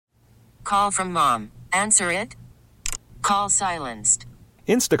Call from mom. Answer it. Call silenced.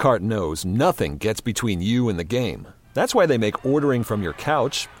 Instacart knows nothing gets between you and the game. That's why they make ordering from your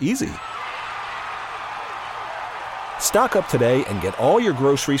couch easy. Stock up today and get all your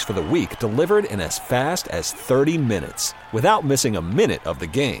groceries for the week delivered in as fast as 30 minutes without missing a minute of the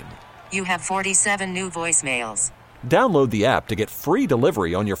game. You have 47 new voicemails. Download the app to get free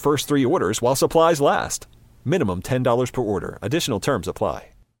delivery on your first 3 orders while supplies last. Minimum $10 per order. Additional terms apply.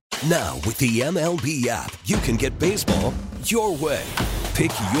 Now, with the MLB app, you can get baseball your way.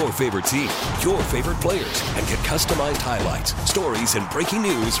 Pick your favorite team, your favorite players, and get customized highlights, stories, and breaking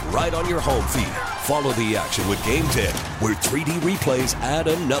news right on your home feed. Follow the action with Game 10, where 3D replays add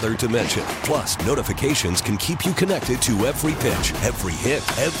another dimension. Plus, notifications can keep you connected to every pitch, every hit,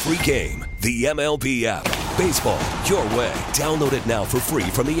 every game. The MLB app. Baseball your way. Download it now for free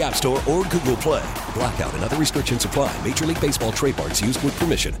from the App Store or Google Play. Blackout and other restrictions apply. Major League Baseball trademarks used with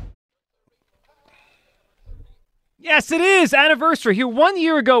permission. Yes, it is. Anniversary. Here, 1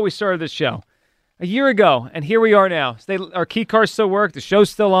 year ago we started this show. A year ago, and here we are now. Our key cards still work. The show's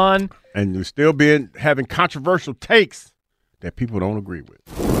still on. And you're still having controversial takes that people don't agree with.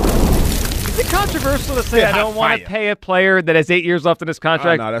 Is it controversial to say I don't want to pay a player that has 8 years left in his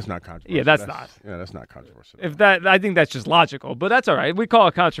contract? No, that's not controversial. Yeah, that's not. Yeah, that's not controversial. I think that's just logical, but that's all right. We call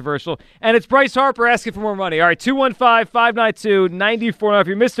it controversial. And it's Bryce Harper asking for more money. All right, 215-592-94. If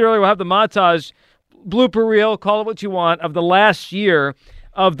you missed it earlier, we'll have the montage blooper reel, call it what you want, of the last year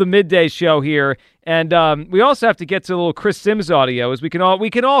of the midday show here. And we also have to get to a little Chris Sims audio as we can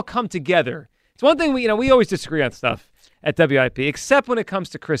all come together. It's one thing we always disagree on stuff at WIP, except when it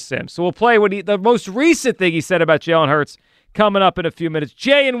comes to Chris Sims. So we'll play the most recent thing he said about Jalen Hurts coming up in a few minutes.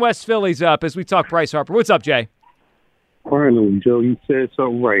 Jay in West Philly's up as we talk Bryce Harper. What's up, Jay? Finally, Joe, you said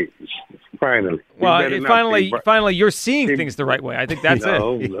something right. Finally. Well, finally, you're seeing things the right way. I think that's it.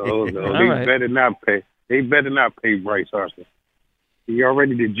 No. They better not pay. They better not pay Bryce Harper. He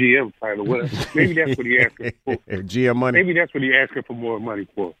already did GM title. Maybe that's what he asking for. GM money. Maybe that's what he asking for more money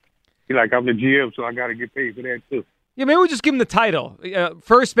for. He like, I'm the GM, so I got to get paid for that too. Yeah, maybe we'll just give him the title.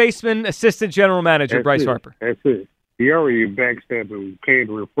 First baseman, assistant general manager, That's Bryce it. Harper. That's it. He already backstabbing,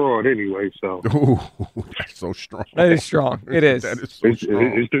 pandering fraud anyway, so. Ooh, that's so strong. That is strong. It is. That is so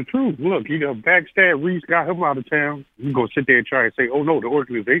strong. It's the truth. Look, backstab Reese got him out of town. You go sit there and try and say, oh, no, the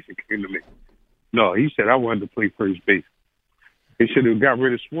organization came to me. No, he said I wanted to play first base. They should have got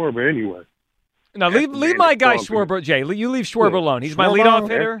rid of Schwarber anyway. Now, leave my guy Schwarber, Jay. You leave Schwarber alone. He's my leadoff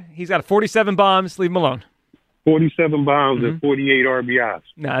hitter. He's got 47 bombs. Leave him alone. 47 bombs and 48 RBIs.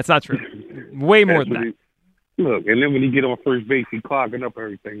 No, that's not true. Way more than that. Look, and then when he get on first base, he clogging up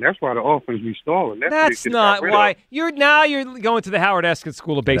everything. That's why the offense be stalling. That's not why. You're going to the Howard Eskin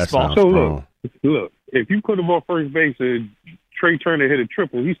School of Baseball. So look, if you put him on first base and Trey Turner hit a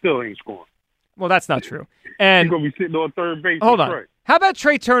triple, he still ain't scoring. Well, that's not true. And he's gonna be sitting on third base. Hold on. How about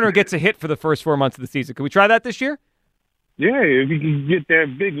Trey Turner gets a hit for the first 4 months of the season? Can we try that this year? Yeah, if you can get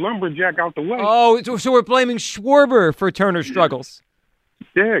that big lumberjack out the way. Oh, so we're blaming Schwarber for Turner's struggles.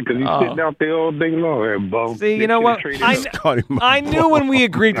 Yeah, because he's sitting out there all day long. See, you know what? I knew when we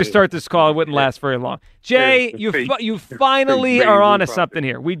agreed to start this call, it wouldn't last very long. Jay, you finally are on to something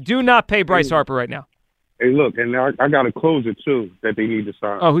here. We do not pay Bryce Harper right now. Hey, look, and I got a closer, too, that they need to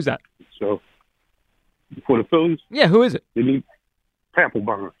sign. Oh, who's that? So, for the Phillies? Yeah, who is it? They need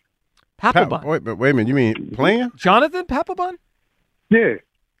Papelbon. Papelbon? Wait a minute. You mean playing? Jonathan Papelbon? Yeah.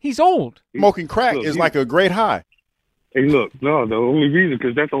 He's old. Smoking crack is like a great high. Hey, look, no, the only reason,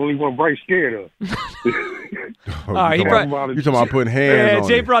 because that's the only one Bryce scared of. All right, you talking about putting hands on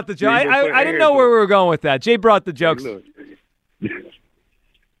Jay it. brought the joke. I didn't know where we were going with that. Jay brought the jokes. You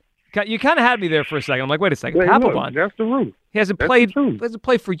kind of had me there for a second. I'm like, wait a second. Papelbon. That's the roof. He hasn't played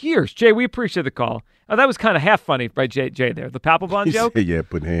for years. Jay, we appreciate the call. Oh, that was kind of half funny by Jay there. The Papelbon joke? Yeah,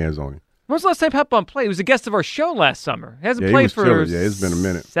 putting hands on him. When was the last time Papelbon played? He was a guest of our show last summer. He hasn't played for it's been a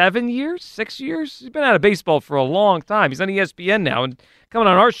minute. 7 years, 6 years? He's been out of baseball for a long time. He's on ESPN now and coming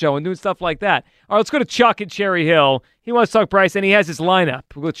on our show and doing stuff like that. All right, let's go to Chuck at Cherry Hill. He wants to talk Bryce, and he has his lineup.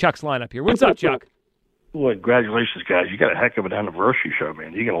 We'll go to Chuck's lineup here. What's up, Chuck? Boy, congratulations, guys. You got a heck of an anniversary show,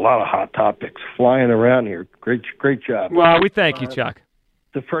 man. You got a lot of hot topics flying around here. Great job. Well, we thank you, Chuck.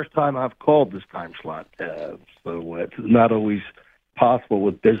 The first time I've called this time slot, so it's not always possible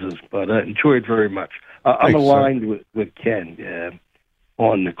with business, but I enjoy it very much. I'm aligned with Ken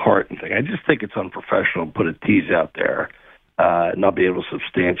on the Carton thing. I just think it's unprofessional to put a tease out there and not be able to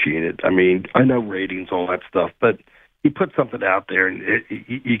substantiate it. I mean, I know ratings, all that stuff, but he put something out there, and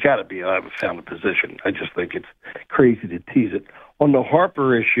you got to be out of a found position. I just think it's crazy to tease it. On the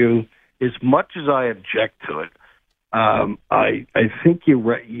Harper issue, as much as I object to it, I think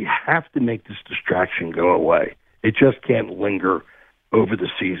you have to make this distraction go away. It just can't linger over the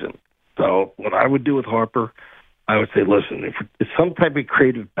season. So what I would do with Harper, I would say, listen, if it's some type of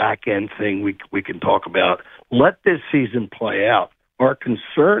creative back-end thing we can talk about, let this season play out. Our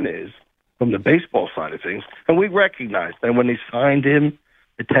concern is, from the baseball side of things, and we recognize that when they signed him,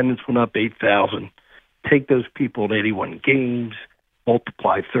 attendance went up 8,000. Take those people at 81 games,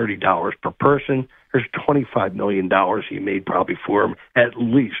 multiply $30 per person. There's $25 million he made probably for him at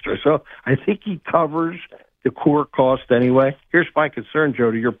least. Or so I think he covers the core cost anyway. Here's my concern, Joe,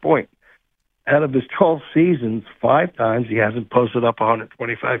 to your point. Out of his 12 seasons, 5 times he hasn't posted up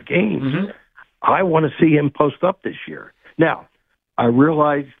 125 games. Mm-hmm. I want to see him post up this year. Now, I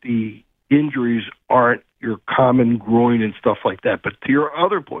realize the injuries aren't your common groin and stuff like that. But to your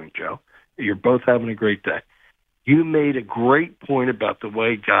other point, Joe, you're both having a great day. You made a great point about the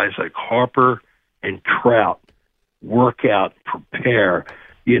way guys like Harper and Trout work out, prepare,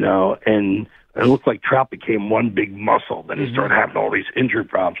 and it looked like Trout became one big muscle. Then he started having all these injury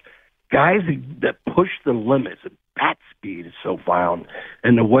problems. Guys that push the limits, and bat speed is so violent,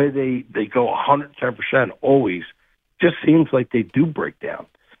 and the way they go 110% always just seems like they do break down.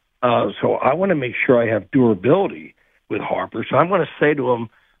 So I want to make sure I have durability with Harper. So I'm going to say to him,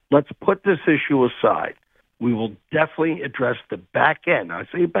 let's put this issue aside. We will definitely address the back end. I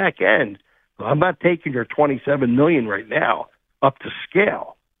say back end. I'm not taking your $27 million right now up to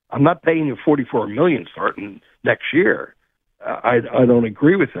scale. I'm not paying you $44 million starting next year. I don't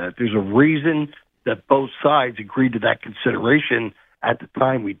agree with that. There's a reason that both sides agreed to that consideration at the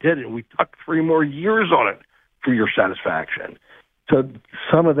time we did it. We took 3 more years on it for your satisfaction. So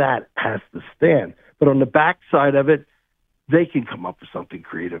some of that has to stand. But on the back side of it, they can come up with something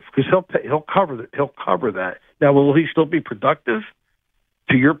creative because he'll cover that. He'll cover that. Now, will he still be productive?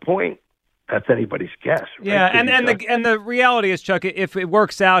 To your point, that's anybody's guess. Right? Yeah, and the reality is, Chuck, if it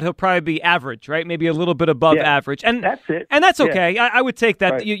works out, he'll probably be average, right? Maybe a little bit above average, and that's it. And that's okay. Yeah. I would take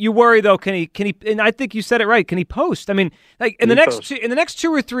that. Right. You worry though, can he? And I think you said it right. Can he post? I mean, like in the next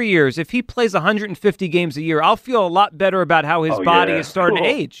 2 or 3 years, if he plays 150 games a year, I'll feel a lot better about how his body is starting to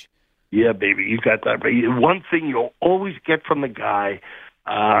age. Yeah, baby, you got that. One thing you'll always get from the guy.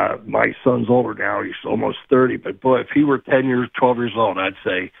 My son's older now; he's almost 30. But boy, if he were 10 years, 12 years old, I'd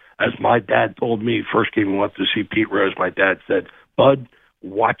say, as my dad told me, first game we went to see Pete Rose, my dad said, "Bud,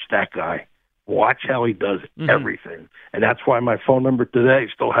 watch that guy. Watch how he does everything." And that's why my phone number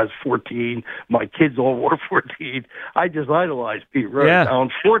today still has 14. My kids all wore 14. I just idolized Pete Rose. Yeah. Now,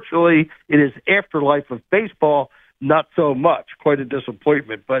 unfortunately, in his afterlife of baseball, not so much. Quite a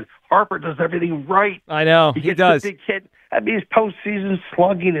disappointment. But Harper does everything right. I know. He does. Big hit. I mean, his postseason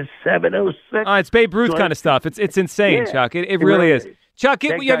slugging is 706. It's Babe Ruth kind of stuff. It's insane, Chuck. It really is. Chuck,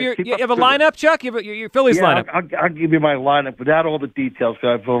 you have a lineup, Chuck? You have your Phillies lineup. I'll give you my lineup without all the details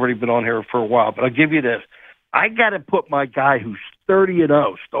because I've already been on here for a while. But I'll give you this. I got to put my guy who's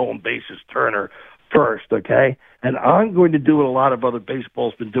 30-0 stolen bases, Turner, first, okay? And I'm going to do what a lot of other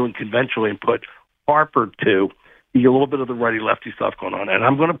baseball's been doing conventionally and put Harper 2. You get a little bit of the righty-lefty stuff going on. And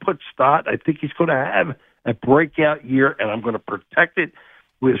I'm going to put Stott. I think he's going to have a breakout year, and I'm going to protect it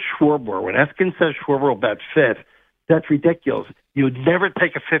with Schwarber. When Eskin says Schwarber will bat 5th, that's ridiculous. You would never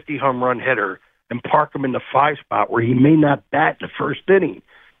take a 50-home run hitter and park him in the 5 spot where he may not bat in the first inning.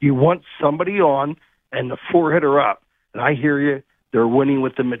 You want somebody on and the 4-hitter up. And I hear you. They're winning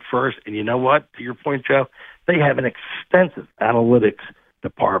with them at first. And you know what? To your point, Joe, they have an extensive analytics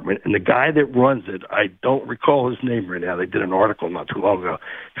department. And the guy that runs it, I don't recall his name right now. They did an article not too long ago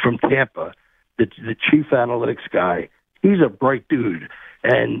from Tampa. The chief analytics guy, he's a bright dude.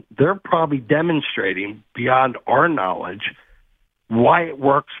 And they're probably demonstrating beyond our knowledge why it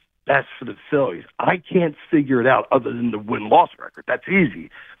works best for the Phillies. I can't figure it out other than the win-loss record. That's easy.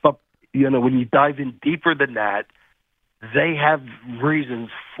 But, when you dive in deeper than that, they have reasons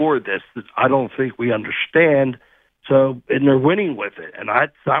for this that I don't think we understand. So, and they're winning with it. And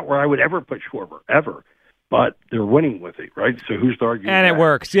that's not where I would ever put Schwarber, ever. But they're winning with it, right? So who's to argue? And it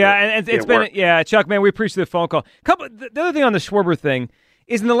works. Yeah, and it's been, Chuck, man, we appreciate the phone call. The other thing on the Schwarber thing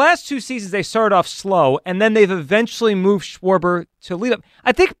is in the last 2 seasons, they started off slow, and then they've eventually moved Schwarber to lead up.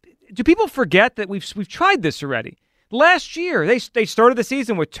 I think, do people forget that we've tried this already? Last year, they started the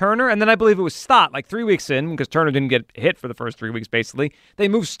season with Turner, and then I believe it was Stott, like 3 weeks in, because Turner didn't get hit for the first 3 weeks, basically. They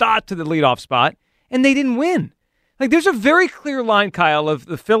moved Stott to the leadoff spot, and they didn't win. Like, there's a very clear line, Kyle, of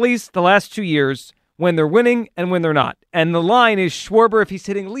the Phillies the last 2 years when they're winning and when they're not. And the line is Schwarber if he's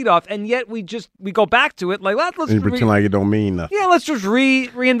hitting leadoff, and yet we go back to it like, let's pretend like it don't mean nothing. Yeah, let's just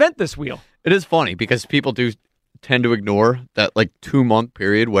reinvent this wheel. It is funny because people do tend to ignore that 2-month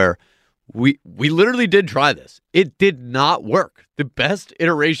period where We literally did try this. It did not work. The best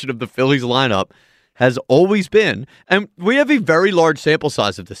iteration of the Phillies lineup has always been, and we have a very large sample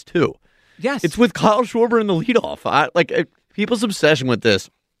size of this too. Yes. It's with Kyle Schwarber in the leadoff. People's obsession with this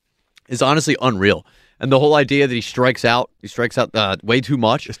is honestly unreal. And the whole idea that he strikes out way too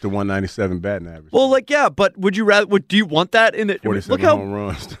much. It's the 197 batting average. Well, but would you rather? Do you want that in the 47 home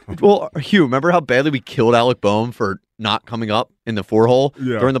runs? Well, Hugh, remember how badly we killed Alec Boehm for not coming up in the 4-hole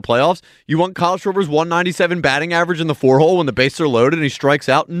during the playoffs? You want Kyle Schwarber's 197 batting average in the 4-hole when the bases are loaded and he strikes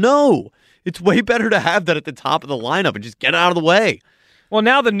out? No, it's way better to have that at the top of the lineup and just get out of the way. Well,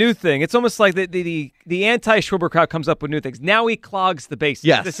 now the new thing, it's almost like the anti-Schwarber crowd comes up with new things. Now he clogs the bases.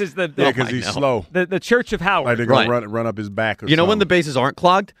 Yes. This is the because he's slow. The Church of Howard. Like they're going to run up his back or You know when the bases aren't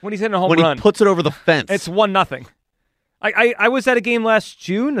clogged? When he's hitting a home run. run. When he puts it over the fence. It's 1-0. I was at a game last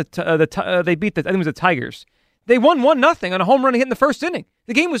June. They beat I think it was the Tigers. They won 1-0 on a home run he hit in the first inning.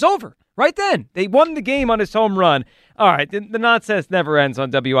 The game was over right then. They won the game on his home run. All right, the nonsense never ends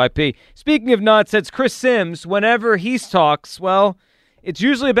on WIP. Speaking of nonsense, Chris Sims, whenever he talks, well, it's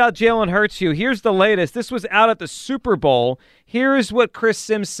usually about Jalen Hurts. Here's the latest. This was out at the Super Bowl. Here is what Chris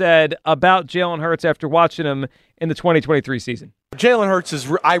Sims said about Jalen Hurts after watching him in the 2023 season. Jalen Hurts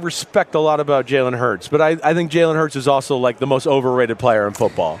I respect a lot about Jalen Hurts, but I think Jalen Hurts is also like the most overrated player in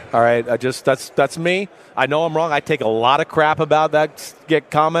football. All right, that's me. I know I'm wrong. I take a lot of crap about that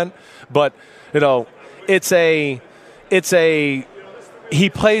comment, but he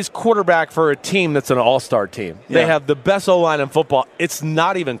plays quarterback for a team that's an all-star team. Yeah. They have the best O-line in football. It's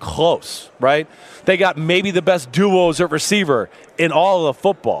not even close, right? They got maybe the best duos at receiver in all of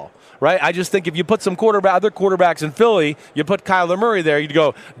football. Right? I just think if you put some other quarterbacks in Philly, you put Kyler Murray there, you'd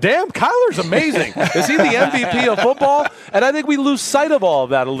go, damn, Kyler's amazing. Is he the MVP of football? And I think we lose sight of all of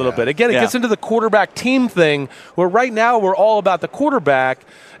that a little bit. Again, it gets into the quarterback team thing where right now we're all about the quarterback.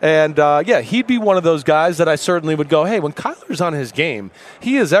 And, he'd be one of those guys that I certainly would go, hey, when Kyler's on his game,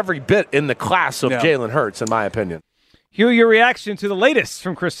 he is every bit in the class of Jalen Hurts, in my opinion. Hugh, your reaction to the latest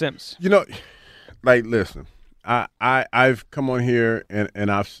from Chris Sims. Listen. I've come on here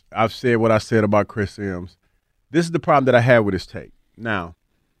and I've said what I said about Chris Sims. This is the problem that I had with his take. Now,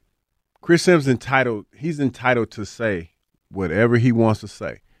 Chris Sims he's entitled to say whatever he wants to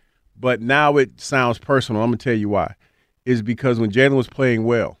say. But now it sounds personal. I'm going to tell you why. It's because when Jalen was playing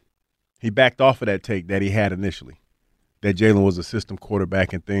well, he backed off of that take that he had initially, that Jalen was a system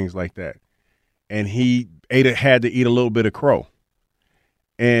quarterback and things like that. And he had to eat a little bit of crow.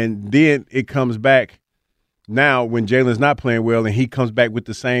 And then it comes back. Now, when Jalen's not playing well and he comes back with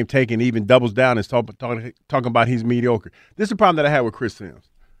the same take and even doubles down and talking about he's mediocre. This is the problem that I had with Chris Sims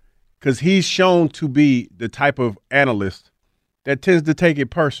because he's shown to be the type of analyst that tends to take it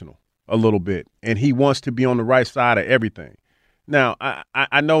personal a little bit, and he wants to be on the right side of everything. Now,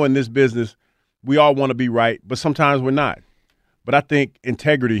 I know in this business we all want to be right, but sometimes we're not. But I think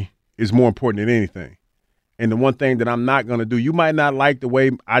integrity is more important than anything. And the one thing that I'm not going to do, you might not like the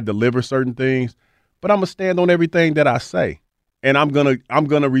way I deliver certain things, but I'm going to stand on everything that I say. And I'm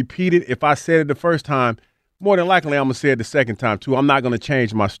gonna repeat it. If I said it the first time, more than likely I'm going to say it the second time too. I'm not going to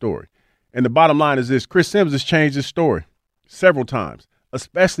change my story. And the bottom line is this, Chris Sims has changed his story several times,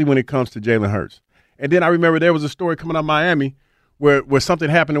 especially when it comes to Jalen Hurts. And then I remember there was a story coming out of Miami where something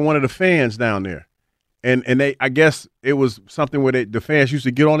happened to one of the fans down there. And I guess it was something where the fans used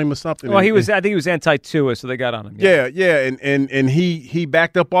to get on him or something. Well, I think he was anti-Tua, so they got on him. Yeah. And he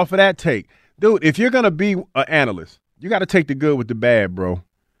backed up off of that take. Dude, if you're going to be an analyst, you got to take the good with the bad, bro.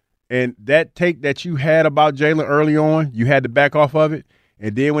 And that take that you had about Jalen early on, you had to back off of it.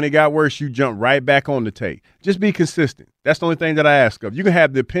 And then when it got worse, you jumped right back on the take. Just be consistent. That's the only thing that I ask of. You can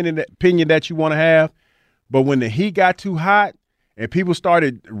have the opinion that you want to have, but when the heat got too hot and people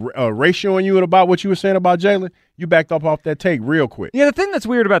started ratioing you about what you were saying about Jalen, you backed off that take real quick. Yeah, the thing that's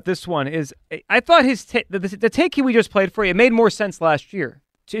weird about this one is I thought the take we just played for you, it made more sense last year.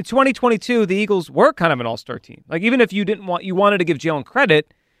 In 2022, the Eagles were kind of an all-star team. Like, even if you wanted to give Jalen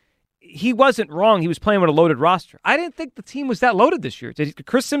credit, he wasn't wrong. He was playing with a loaded roster. I didn't think the team was that loaded this year. Did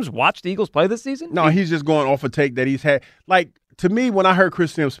Chris Sims watch the Eagles play this season? No, he's just going off a take that he's had. Like, to me, when I heard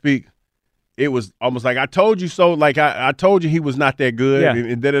Chris Sims speak, it was almost like, I told you so. Like, I told you he was not that good. Yeah.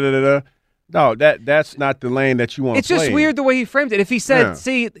 And da-da-da-da-da. No, that's not the lane that you want to play. It's just weird the way he framed it. If he said,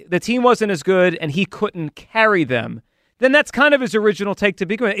 see, the team wasn't as good and he couldn't carry them, then that's kind of his original take to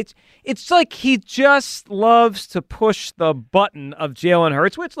begin with. It's like he just loves to push the button of Jalen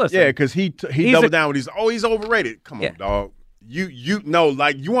Hurts, which, listen. Yeah, because he doubled down with he's overrated. Come on, dog. You know,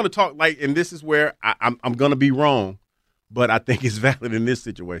 like, you want to talk, like, and this is where I'm going to be wrong, but I think it's valid in this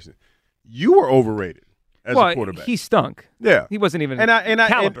situation. You were overrated. as a quarterback. He stunk. Yeah. He wasn't even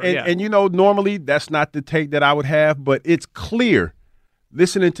caliber. And normally that's not the take that I would have, but it's clear,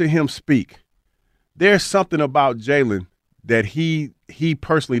 listening to him speak, there's something about Jalen that he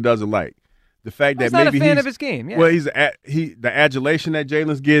personally doesn't like. The fact that maybe he's not a fan of his game. Yeah. Well, the adulation that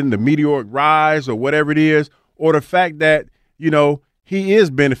Jalen's getting, the meteoric rise or whatever it is, or the fact that, he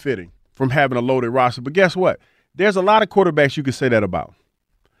is benefiting from having a loaded roster. But guess what? There's a lot of quarterbacks you can say that about.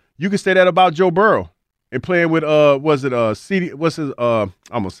 You can say that about Joe Burrow and playing with I'm gonna say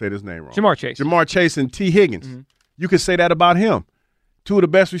this name wrong. Jamar Chase and T. Higgins. Mm-hmm. You can say that about him. Two of the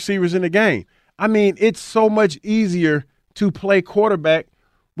best receivers in the game. I mean, it's so much easier to play quarterback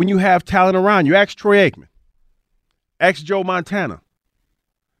when you have talent around you. Ask Troy Aikman. Ask Joe Montana.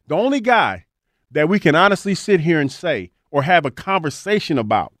 The only guy that we can honestly sit here and say or have a conversation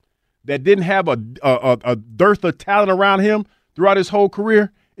about that didn't have a dearth of talent around him throughout his whole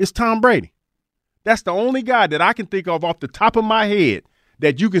career is Tom Brady. That's the only guy that I can think of off the top of my head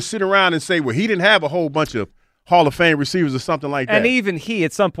that you can sit around and say, well, he didn't have a whole bunch of Hall of Fame receivers or something like that. And even he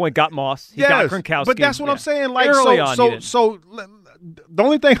at some point got Moss. He got Gronkowski. But that's what I'm saying. Like, so the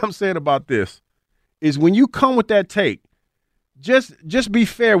only thing I'm saying about this is when you come with that take, just be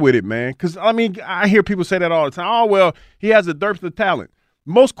fair with it, man. Because, I hear people say that all the time. Oh, well, he has a dearth of talent.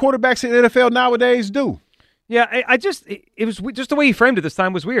 Most quarterbacks in the NFL nowadays do. Yeah, it was just the way he framed it this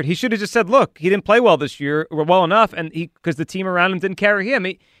time was weird. He should have just said, look, he didn't play well this year, or well enough, and because the team around him didn't carry him.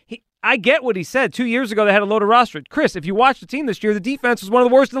 I get what he said. 2 years ago, they had a loaded roster. Chris, if you watch the team this year, the defense was one of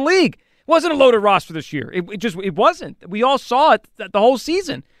the worst in the league. It wasn't a loaded roster this year. It wasn't. We all saw it the whole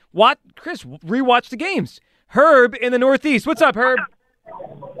season. Chris, rewatch the games. Herb in the Northeast. What's up, Herb?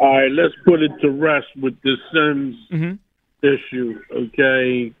 All right, let's put it to rest with this Sims issue,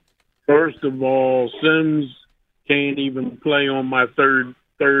 okay? First of all, Sims can't even play on my third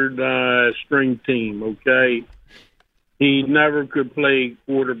string team, okay? He never could play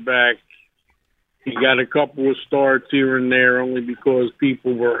quarterback. He got a couple of starts here and there only because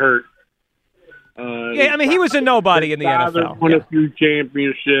people were hurt. He was a nobody in the NFL. Won a few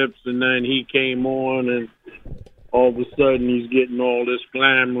championships, and then he came on, and all of a sudden he's getting all this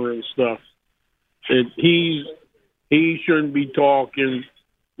glamour and stuff. He shouldn't be talking.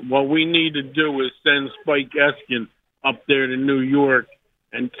 What we need to do is send Spike Eskin up there to New York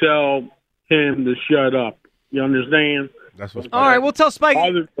and tell him to shut up. You understand? That's what's all right, we'll tell Spike.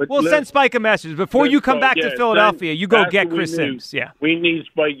 We'll send Spike a message. Before you come back to Philadelphia, you go get Chris Sims. Yeah. We need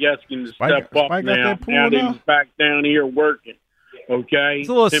Spike Eskin to step up now. Now that he's back down here working. Okay? It's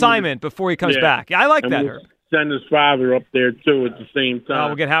a little assignment before he comes back. Yeah, I like that, Herb. Send his father up there, too, at the same time.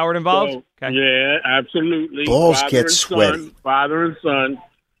 We'll get Howard involved? So, okay. Yeah, absolutely. Balls get sweaty. Father and son.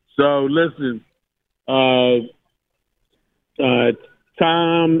 So, listen, Tom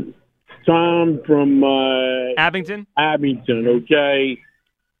from Abington, okay?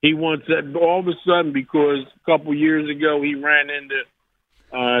 He wants that all of a sudden because a couple years ago he ran into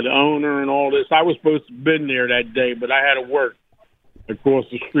the owner and all this. I was supposed to have been there that day, but I had to work across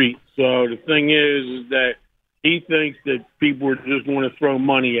the street. So the thing is that he thinks that people are just want to throw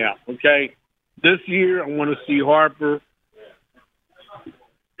money out, okay? This year I want to see Harper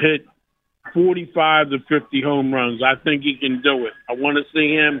hit 45 to 50 home runs. I think he can do it. I want to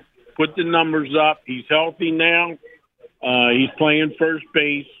see him put the numbers up. He's healthy now. He's playing first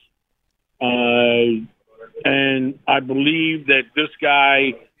base. And I believe that this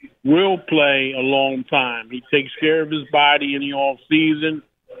guy will play a long time. He takes care of his body in the off season.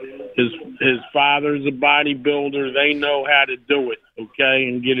 His father's a bodybuilder. They know how to do it, okay,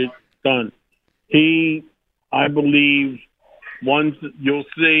 and get it done. I believe, once you'll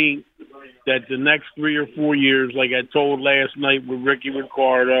see that the next 3 or 4 years, like I told last night with Ricky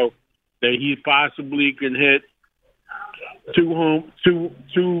Ricardo, that he possibly can hit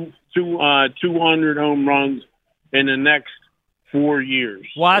 200 home runs in the next 4 years.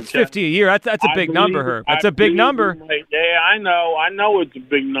 Well, that's 50 a year. That's a big number, Herb. That's a big number. Yeah, I know it's a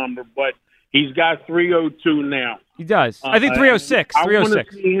big number, but he's got 302 now. He does. I think 306.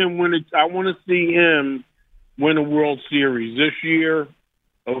 306. I want to see him win a World Series this year,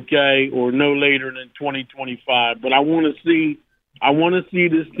 okay, or no later than 2025. But I want to see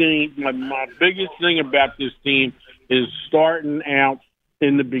this team. My biggest thing about this team is starting out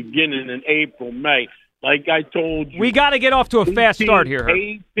in the beginning in April, May. Like I told you, we got to get off to a fast start here.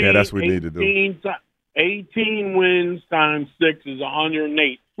 18, that's what we need to do. 18 wins times 6 is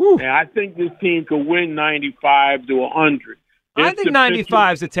 108. Woo. And I think this team could win 95 to 100. I think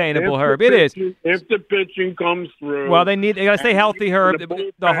 95 is attainable, Herb. It is. If the pitching comes through. Well, they got to stay healthy, Herb.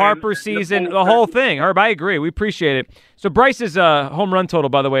 The Harper season, the whole thing. Herb, I agree. We appreciate it. So Bryce's home run total,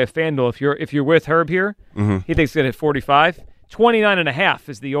 by the way, of FanDuel, if you're with Herb here, he thinks it's going to hit 45. 29.5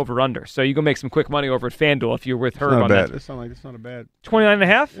 is the over-under. So you can make some quick money over at FanDuel if you're with Herb on that. It sounds like it's not a bad.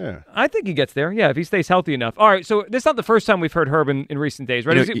 29.5? Yeah. I think he gets there, if he stays healthy enough. All right, so this is not the first time we've heard Herb in recent days,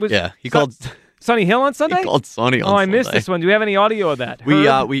 right? He called Sonny Hill on Sunday? He called Sonny on Sunday. I missed this one. Do we have any audio of that?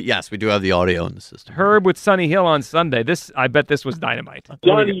 Yes, we do have the audio in the system. Herb with Sonny Hill on Sunday. I bet this was dynamite.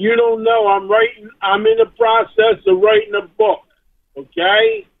 Sonny, you don't know. I'm in the process of writing a book,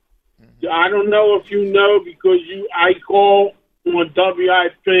 okay? I don't know if you know because I call on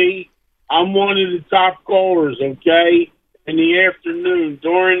WIP. I'm one of the top callers, okay, in the afternoon,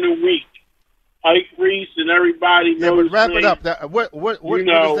 during the week. Ike Reese and everybody knows. Yeah, but wrap me. it up. What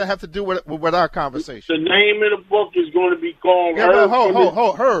does that have to do with our conversation? The name of the book is going to be called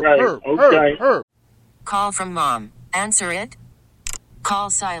Herb. Call from mom. Answer it. Call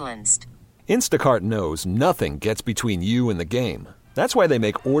silenced. Instacart knows nothing gets between you and the game. That's why they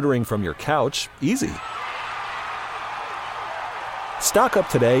make ordering from your couch easy. Stock up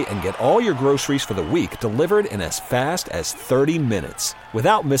today and get all your groceries for the week delivered in as fast as 30 minutes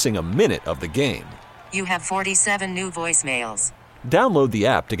without missing a minute of the game. You have 47 new voicemails. Download the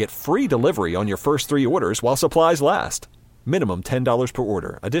app to get free delivery on your first 3 orders while supplies last. Minimum $10 per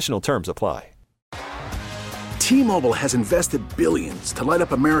order. Additional terms apply. T-Mobile has invested billions to light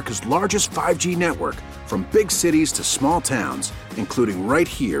up America's largest 5G network, from big cities to small towns, including right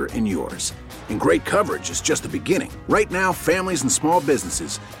here in yours. And great coverage is just the beginning. Right now, families and small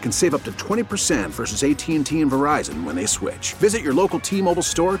businesses can save up to 20% versus AT&T and Verizon when they switch. Visit your local T-Mobile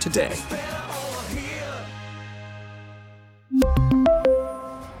store today.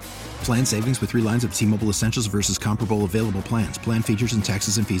 Plan savings with 3 lines of T-Mobile Essentials versus comparable available plans. Plan features and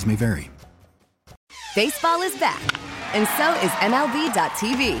taxes and fees may vary. Baseball is back, and so is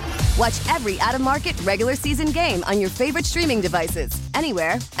MLB.tv. Watch every out-of-market regular season game on your favorite streaming devices,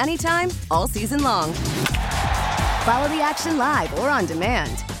 anywhere, anytime, all season long. Follow the action live or on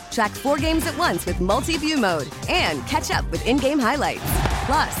demand. Track 4 games at once with multi-view mode and catch up with in-game highlights.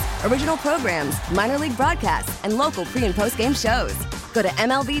 Plus, original programs, minor league broadcasts, and local pre- and post-game shows. Go to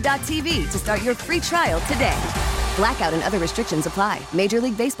MLB.tv to start your free trial today. Blackout and other restrictions apply. Major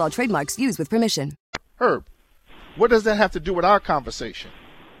League Baseball trademarks used with permission. Herb, what does that have to do with our conversation?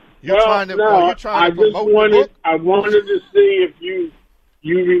 I wanted to see if you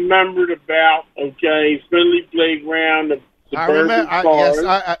remembered about Finley Playground.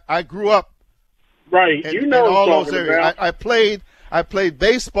 I grew up. Right, in all those areas. I played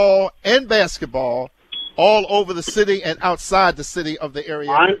baseball and basketball all over the city and outside the city of the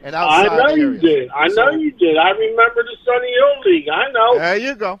area and outside the area. I know you did. I remember the Sunny Hill League. I know. There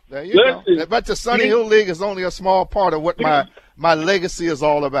you go. Listen, but the Sunny Hill League is only a small part of what my legacy is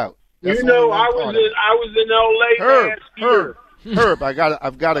all about. That's I was in L.A. last year. Herb, I've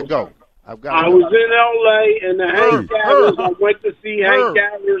got to go. I was in L.A. and the Hank Gathers. I went to see Hank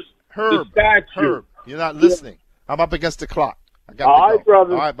Gathers. The statue. Herb, you're not listening. I'm up against the clock. I got to go. All right,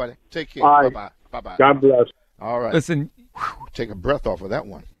 brother. All right, buddy. Take care. All right. Bye-bye. Bye-bye. God bless. All right. Listen. Take a breath off of that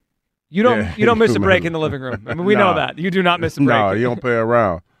one. You don't miss a break in the living room. I mean, we know that. You do not miss a break. No, you don't play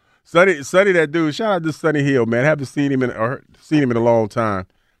around. Sonny, that dude. Shout out to Sonny Hill, man. I haven't seen him in a long time.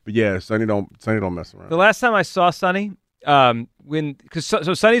 But yeah, Sonny don't mess around. The last time I saw Sonny, so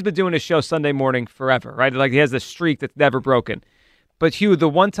Sonny's been doing his show Sunday morning forever, right? Like he has this streak that's never broken. But Hugh, the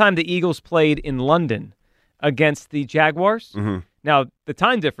one time the Eagles played in London against the Jaguars. Mm-hmm. Now, the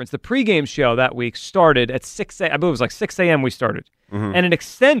time difference, the pregame show that week started at 6 a.m. I believe it was like 6 a.m. we started. Mm-hmm. And it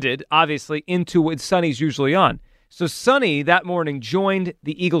extended, obviously, into what Sonny's usually on. So Sonny that morning joined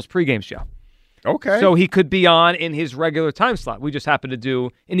the Eagles pregame show. Okay. So he could be on in his regular time slot. We just happened to do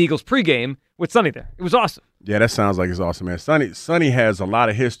an Eagles pregame with Sonny there. It was awesome. Yeah, that sounds like it's awesome, man. Sonny has a lot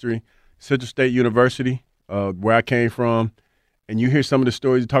of history. Central State University, where I came from. And you hear some of the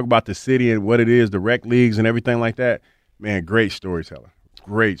stories, you talk about the city and what it is, the rec leagues and everything like that. Man, great storyteller.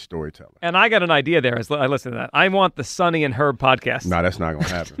 Great storyteller. And I got an idea there as I listen to that. I want the Sonny and Herb podcast. No, that's not going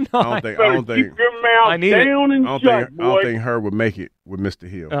to happen. No, I don't think. Keep your mouth I need down and shut, I don't think Herb would make it with Mr.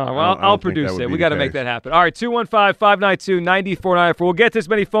 Hill. Oh, well, I'll produce it. We got to make that happen. All right, 215-592-9494. We'll get to as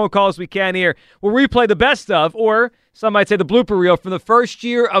many phone calls as we can here. We'll replay the best of, or some might say the blooper reel from the first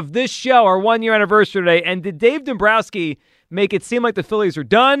year of this show, our 1-year anniversary today. And did Dave Dombrowski make it seem like the Phillies are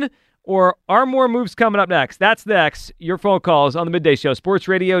done? Or are more moves coming up next? That's next. Your phone calls on the Midday Show. Sports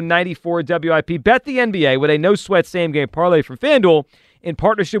Radio 94 WIP. Bet the NBA with a no-sweat same-game parlay from FanDuel in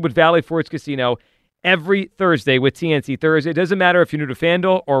partnership with Valley Forge Casino. every Thursday with TNT Thursday. It doesn't matter if you're new to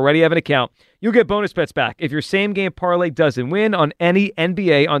FanDuel or already have an account. You'll get bonus bets back if your same-game parlay doesn't win on any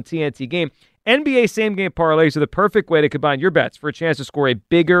NBA on TNT game. NBA same-game parlays are the perfect way to combine your bets for a chance to score a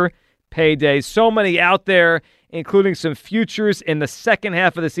bigger payday. So many out there, including some futures in the second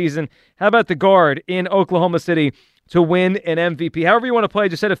half of the season. How about the guard in Oklahoma City to win an MVP? However you want to play,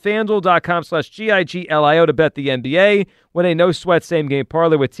 just head to FanDuel.com/GIGLIO to bet the NBA. Win a no-sweat same-game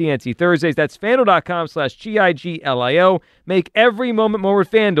parlay with TNT Thursdays. That's FanDuel.com/GIGLIO. Make every moment more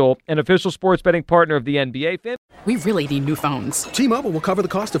with FanDuel, an official sports betting partner of the NBA. We really need new phones. T-Mobile will cover the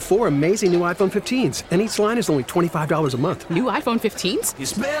cost of 4 amazing new iPhone 15s, and each line is only $25 a month. New iPhone 15s?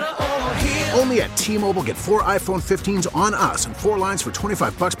 It's better over here. Only at T-Mobile, get 4 iPhone 15s on us and 4 lines for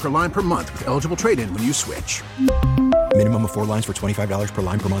 $25 per line per month with eligible trade-in when you switch. Minimum of 4 lines for $25 per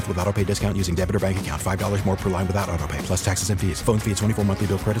line per month with autopay discount using debit or bank account. $5 more per line without autopay, plus taxes and fees. Phone fee at 24 monthly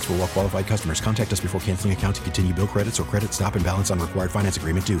bill credits for well-qualified customers. Contact us before canceling account to continue bill credits or credit stop and balance on required finance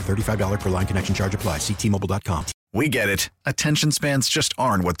agreement due. $35 per line connection charge applies. See T-Mobile.com. We get it. Attention spans just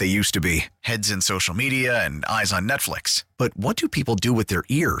aren't what they used to be. Heads in social media and eyes on Netflix. But what do people do with their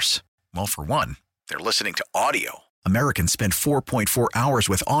ears? Well, for one, they're listening to audio. Americans spend 4.4 hours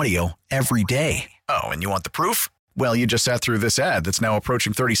with audio every day. Oh, and you want the proof? Well, you just sat through this ad that's now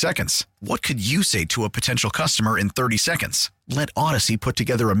approaching 30 seconds. What could you say to a potential customer in 30 seconds? Let Odyssey put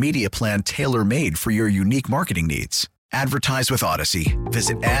together a media plan tailor-made for your unique marketing needs. Advertise with Odyssey.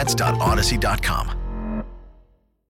 Visit ads.odyssey.com.